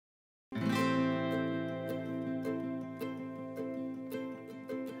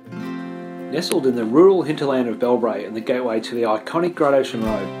Nestled in the rural hinterland of Bellbrae and the gateway to the iconic Great Ocean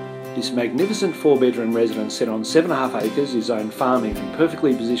Road, this magnificent 4-bedroom residence set on 7.5 acres is zoned farming and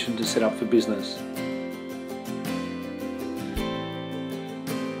perfectly positioned to set up for business.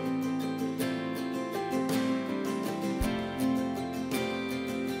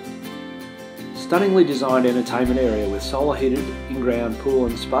 Stunningly designed entertainment area with solar heated in-ground pool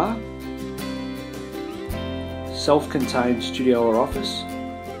and spa, self-contained studio or office,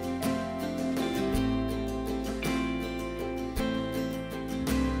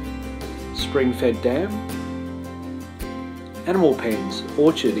 spring-fed dam, animal pens,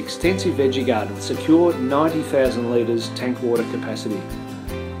 orchard, extensive veggie garden, secure 90,000 litres tank water capacity,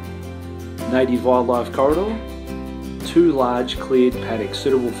 native wildlife corridor, 2 large cleared paddocks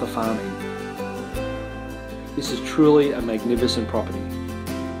suitable for farming. This is truly a magnificent property.